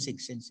 Sensing.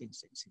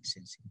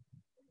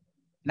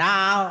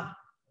 Now,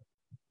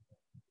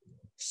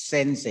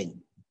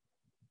 sensing,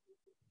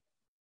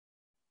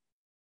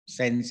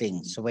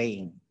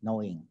 swaying,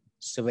 knowing,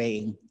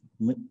 swaying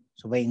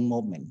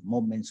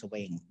movement,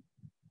 swaying.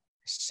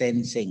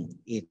 Sensing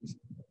it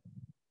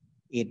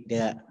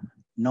the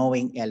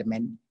knowing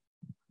element.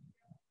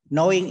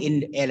 Knowing in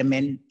the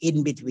element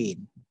in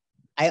between.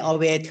 I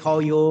always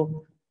tell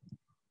you,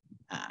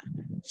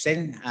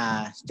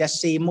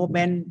 just see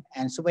movement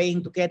and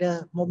swaying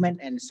together, movement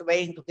and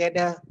swaying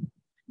together.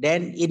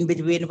 Then in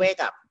between,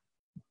 wake up.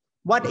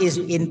 What is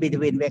in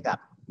between wake up?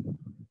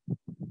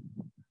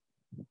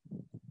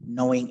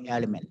 Knowing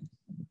element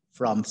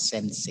from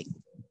sensing.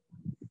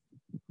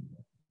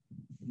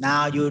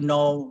 Now you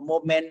know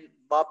movement,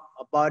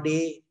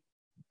 body,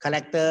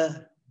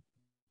 character,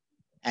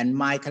 and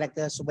my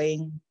character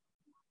swaying,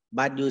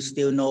 but you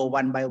still know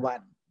one by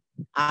one.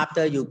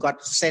 After you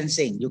got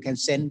sensing, you can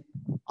sense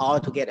all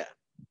together.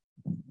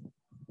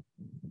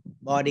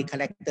 Body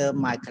character,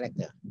 my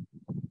character.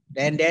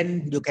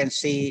 Then you can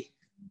see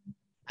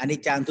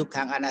anicca,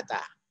 dukkha,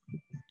 anatta.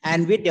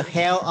 And with the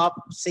help of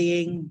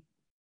seeing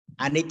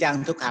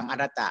anicca, dukkha,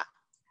 anatta,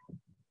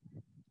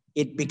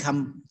 it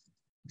becomes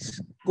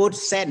good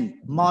sense,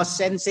 more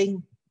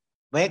sensing,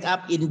 wake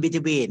up in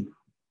between,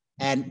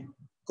 and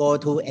go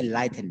to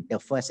enlighten, the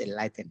first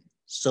enlighten,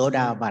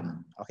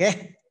 Sodaban.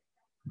 Okay?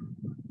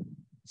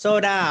 So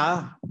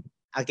now,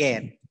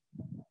 again,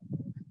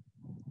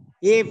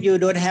 if you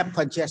don't have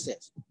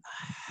consciousness,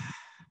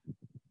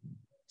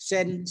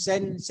 send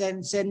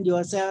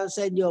yourself,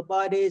 send your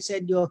body,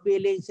 send your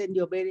feelings, send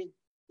your breathing.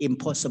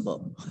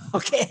 Impossible.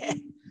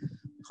 Okay?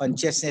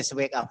 Consciousness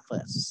wake up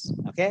first.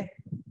 Okay?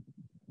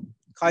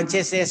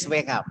 Consciousness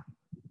wake up.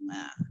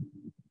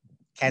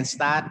 Can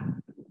start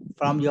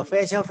from your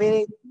facial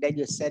feeling, then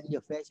you send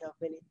your facial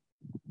feeling.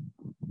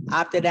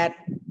 After that,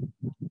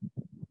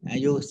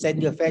 you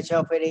send your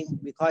facial feeling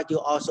because you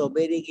also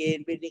breathing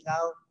in, breathing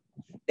out.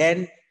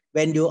 Then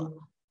when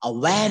you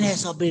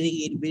awareness of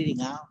breathing in,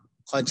 breathing out,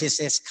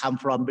 consciousness come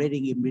from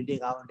breathing in,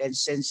 breathing out, then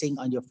sensing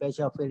on your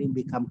facial feeling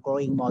become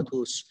growing more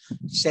to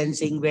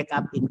sensing, wake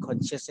up in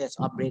consciousness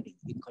of breathing,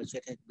 in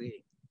consciousness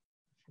breathing.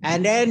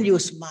 And then you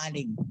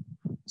smiling,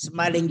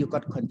 you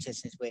got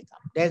consciousness wake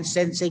up. Then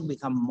sensing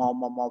become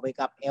more wake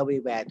up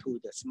everywhere to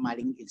the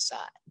smiling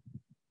inside.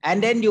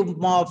 And then you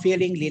more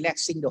feeling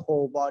relaxing the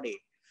whole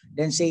body.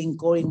 Then saying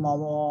going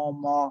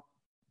more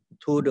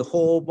to the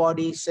whole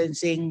body,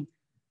 sensing.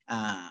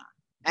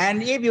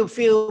 And if you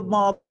feel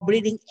more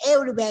breathing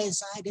everywhere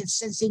inside, then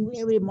sensing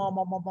every more.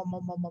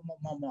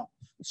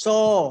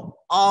 So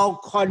all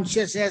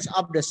consciousness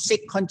of the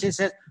sick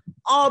consciousness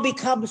all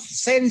becomes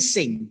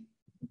sensing.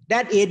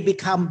 That it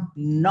become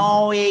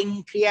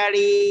knowing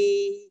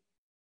clearly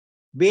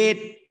with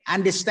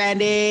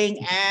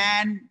understanding,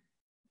 and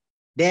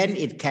then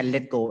it can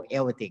let go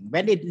everything.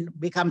 When it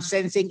becomes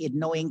sensing, it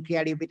knowing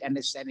clearly with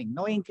understanding.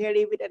 Knowing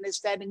clearly with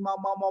understanding,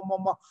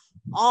 more,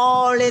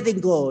 all letting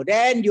go.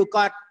 Then you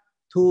got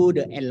to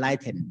the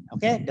enlightened,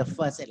 okay? The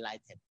first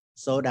enlightened,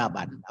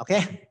 Sodaban,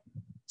 okay?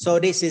 So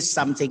this is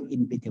something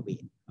in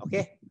between,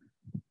 okay?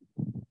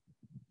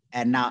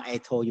 And now I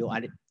tell you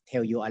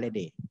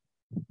already,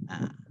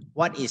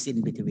 what is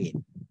in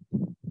between?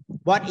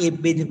 What is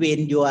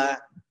between your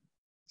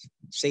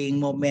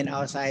seeing movement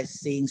outside,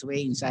 seeing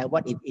way inside?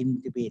 What is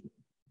in between?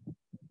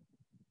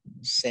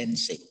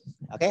 Sensing,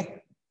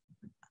 okay?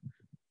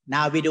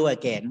 Now we do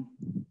again.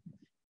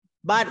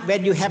 But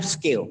when you have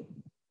skill,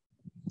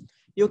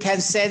 you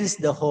can sense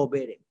the whole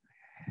building.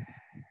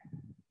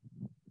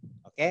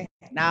 Okay,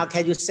 now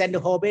can you sense the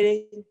whole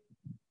building?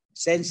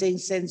 Sensing.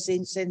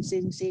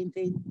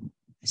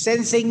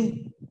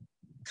 Sensing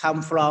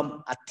come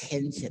from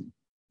attention,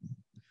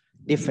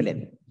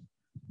 different.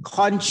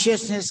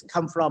 Consciousness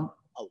come from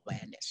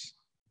awareness.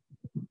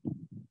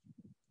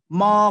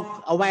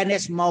 More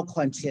awareness, more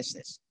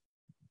consciousness.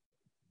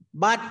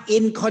 But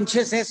in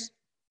consciousness,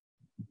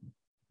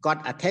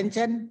 got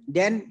attention,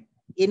 then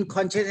in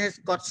consciousness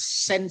got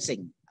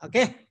sensing,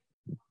 okay?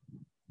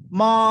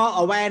 More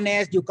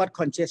awareness, you got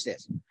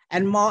consciousness.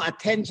 And more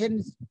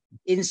attention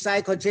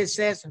inside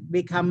consciousness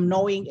become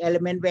knowing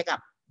element wake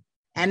up.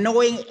 And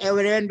knowing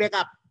element wake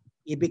up,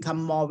 it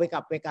become more wake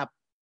up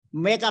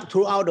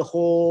throughout the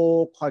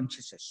whole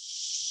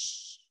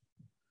consciousness.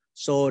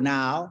 So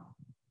now,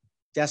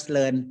 just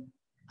learn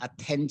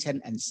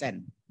attention and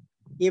sense.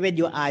 Even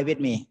your eye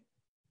with me,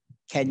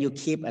 can you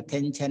keep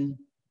attention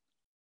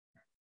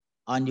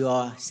on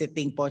your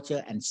sitting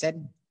posture and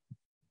sense?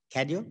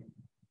 Can you?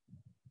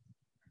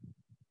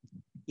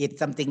 It's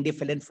something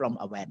different from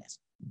awareness.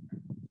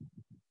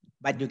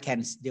 But you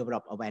can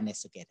develop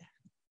awareness together,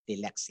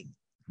 relaxing.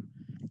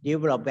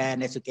 Develop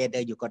awareness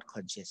together, you got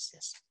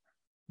consciousness.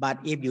 But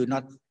if you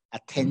not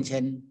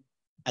attention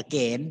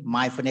again,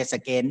 mindfulness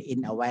again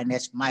in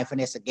awareness,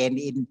 mindfulness again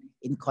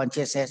in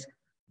consciousness,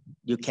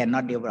 you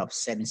cannot develop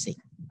sensing,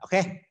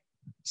 okay?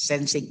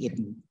 Sensing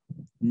in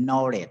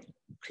knowledge,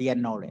 clear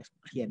knowledge.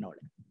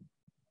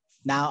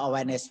 Now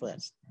awareness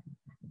first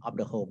of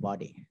the whole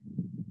body.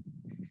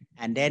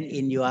 And then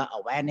in your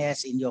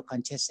awareness, in your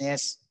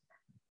consciousness,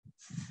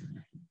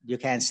 you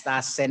can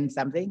start sense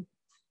something,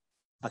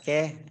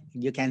 okay?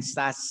 You can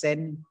start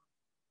sense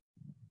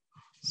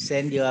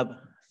your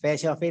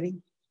facial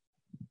feeling.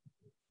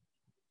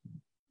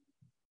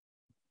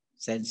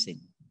 Sensing,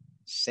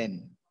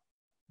 sense,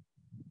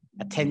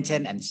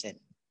 attention and sense.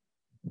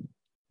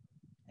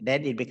 And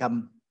then it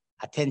become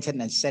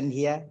attention and sense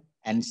here,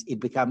 and it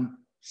become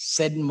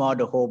sense more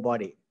the whole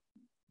body.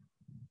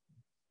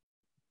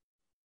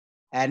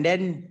 And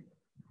then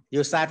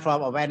you start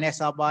from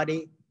awareness of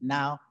body.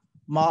 Now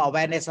more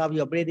awareness of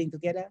your breathing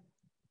together.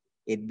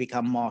 It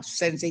become more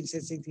sensing,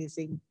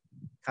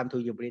 come to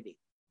your breathing.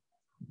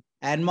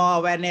 And more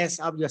awareness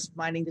of your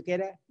smiling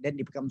together. Then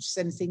it becomes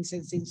sensing.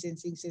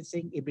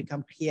 It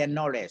becomes clear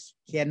knowledge,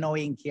 clear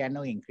knowing.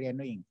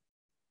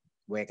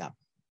 Wake up.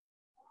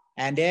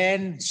 And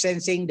then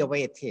sensing the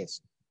way it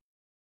is.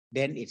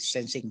 Then it's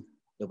sensing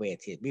the way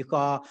it is.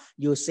 Because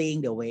you're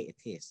seeing the way it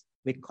is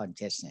with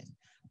consciousness.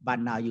 But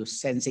now you're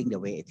sensing the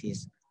way it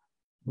is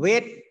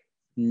with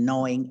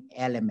knowing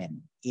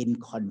element in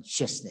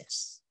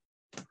consciousness.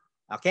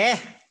 Okay?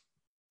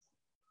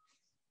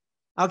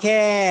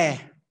 Okay.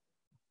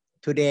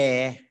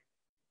 Today,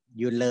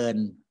 you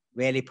learn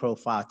very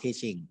profound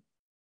teaching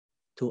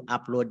to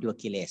upload your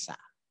kilesa.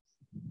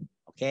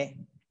 Okay?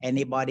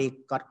 Anybody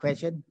got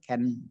question?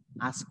 Can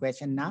ask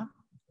question now?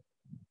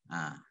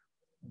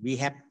 We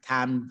have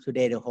time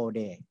today, the whole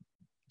day,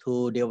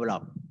 to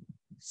develop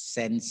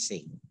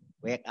sensing.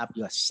 Wake up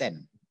your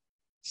sense.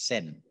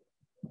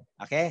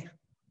 Okay?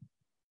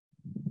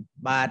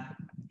 But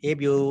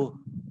if you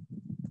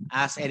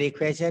ask any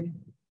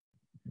question,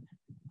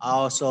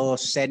 also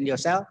send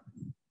yourself.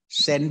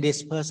 Send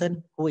this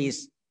person who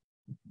is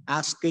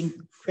asking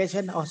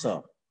question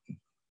also.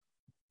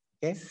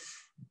 Okay?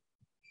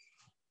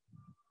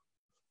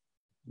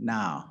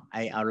 Now,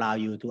 I allow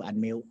you to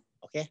unmute.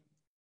 Okay?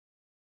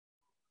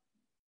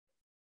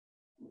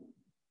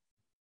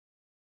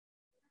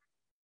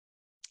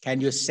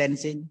 Can you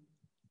sense in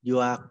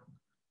your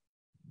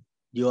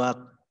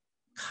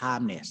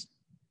calmness?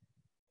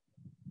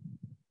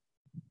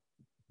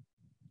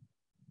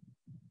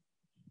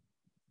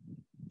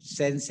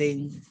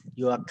 Sensing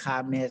your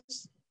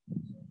calmness,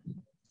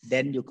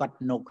 then you got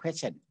no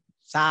question.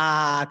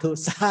 Sadhu.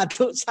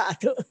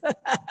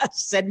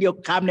 Send your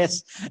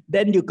calmness,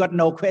 then you got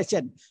no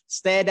question.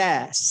 Stay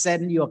there,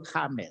 send your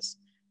calmness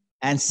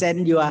and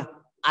send your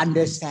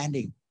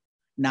understanding.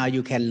 Now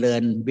you can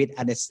learn with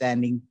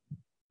understanding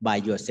by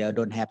yourself.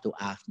 Don't have to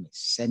ask me.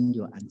 Send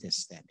your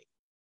understanding.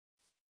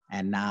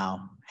 And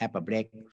now have a break